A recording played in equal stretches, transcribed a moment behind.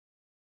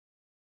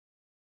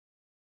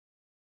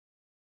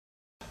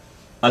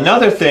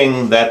Another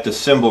thing that the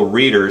symbol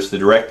readers, the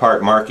direct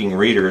part marking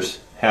readers,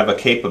 have a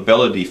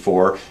capability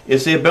for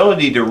is the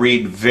ability to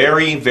read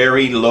very,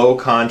 very low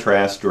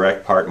contrast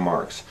direct part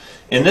marks.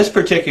 In this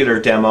particular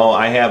demo,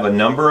 I have a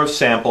number of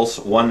samples,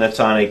 one that's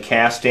on a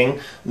casting.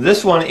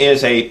 This one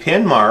is a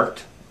pin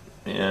marked,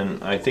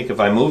 and I think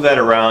if I move that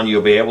around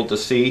you'll be able to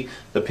see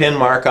the pin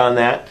mark on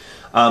that.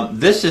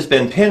 This has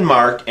been pin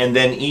marked and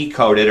then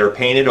E-coated or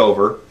painted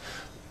over,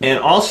 and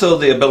also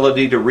the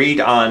ability to read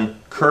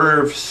on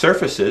curved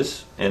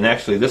surfaces, and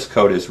actually this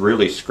code is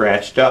really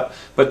scratched up,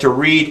 but to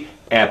read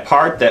a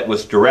part that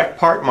was direct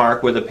part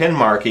mark with a pin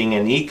marking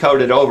and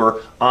E-coated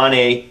over on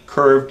a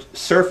curved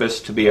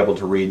surface to be able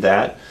to read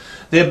that.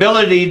 The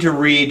ability to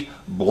read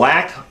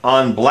black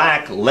on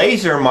black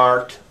laser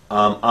marked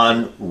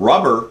on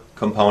rubber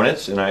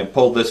components, and I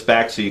pulled this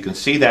back so you can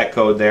see that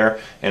code there,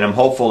 and I'm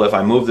hopeful if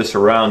I move this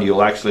around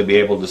you'll actually be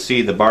able to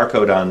see the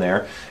barcode on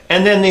there.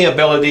 And then the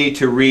ability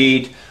to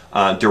read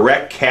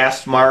direct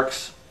cast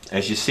marks,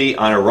 as you see,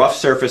 on a rough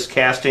surface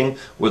casting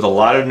with a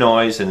lot of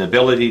noise, and the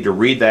ability to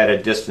read that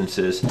at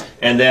distances.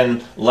 And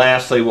then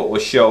lastly, what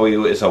we'll show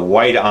you is a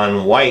white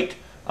on white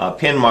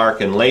pin mark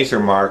and laser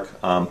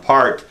mark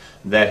part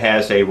that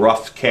has a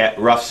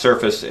rough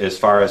surface as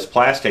far as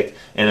plastic,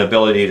 and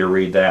ability to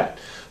read that.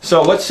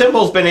 So what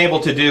Symbol's been able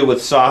to do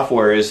with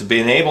software is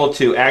been able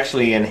to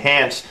actually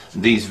enhance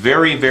these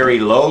very, very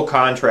low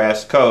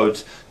contrast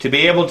codes to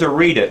be able to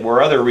read it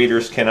where other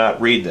readers cannot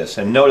read this.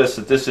 And notice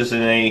that this is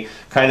in a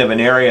kind of an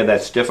area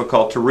that's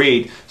difficult to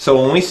read. So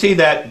when we see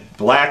that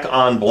black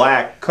on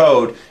black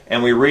code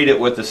and we read it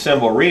with the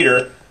Symbol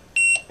reader,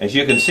 as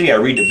you can see, I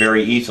read it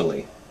very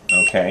easily.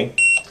 Okay?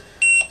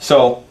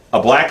 So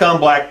a black on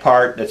black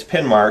part that's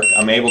pin marked,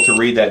 I'm able to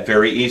read that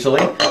very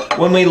easily.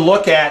 When we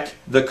look at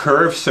the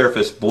curved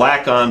surface,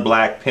 black on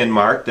black pin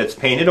mark that's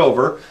painted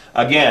over,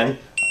 again,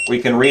 we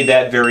can read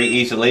that very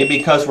easily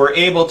because we're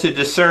able to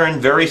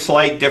discern very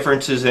slight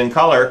differences in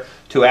color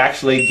to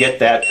actually get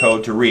that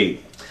code to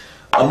read.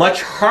 A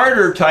much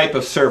harder type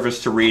of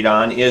surface to read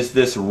on is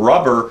this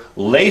rubber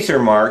laser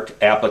marked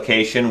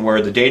application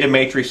where the data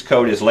matrix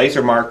code is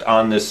laser marked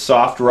on this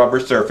soft rubber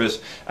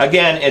surface.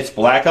 Again, it's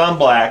black on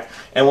black,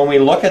 and when we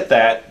look at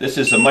that, this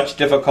is a much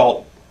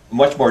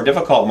more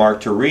difficult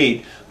mark to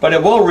read, but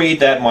it will read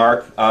that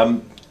mark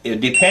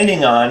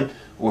depending on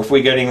if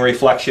we're getting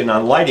reflection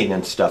on lighting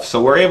and stuff.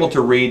 So we're able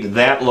to read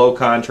that low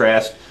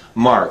contrast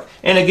mark.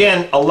 And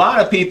again, a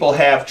lot of people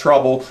have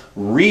trouble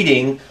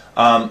reading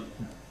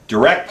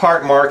direct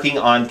part marking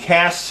on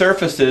cast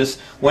surfaces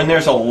when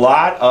there's a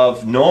lot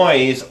of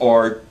noise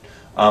or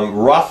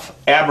rough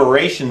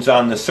aberrations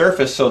on the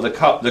surface, so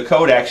the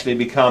code actually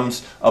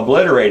becomes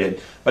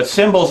obliterated. But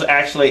Symbol's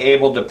actually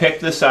able to pick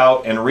this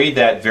out and read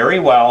that very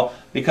well,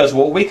 because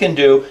what we can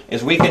do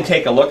is we can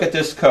take a look at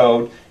this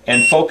code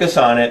and focus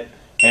on it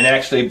and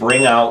actually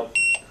bring out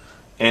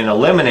and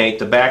eliminate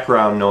the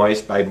background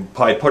noise by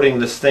putting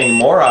this thing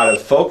more out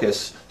of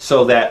focus,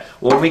 so that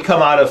when we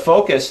come out of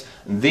focus,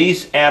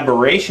 these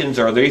aberrations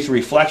or these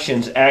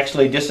reflections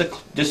actually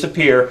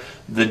disappear.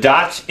 The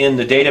dots in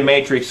the data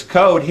matrix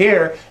code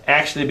here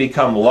actually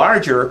become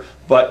larger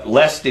but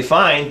less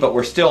defined, but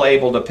we're still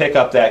able to pick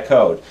up that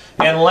code.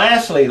 And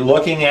lastly,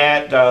 looking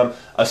at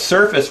a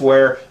surface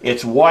where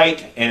it's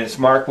white and it's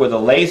marked with a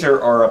laser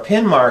or a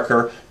pin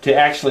marker, to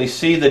actually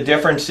see the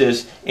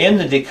differences in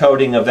the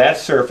decoding of that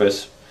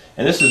surface.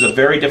 And this is a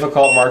very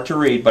difficult mark to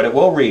read, but it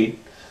will read.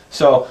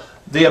 So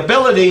the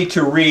ability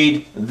to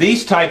read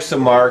these types of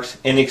marks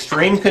in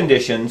extreme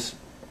conditions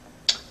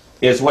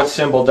is what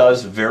Symbol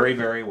does very,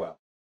 very well.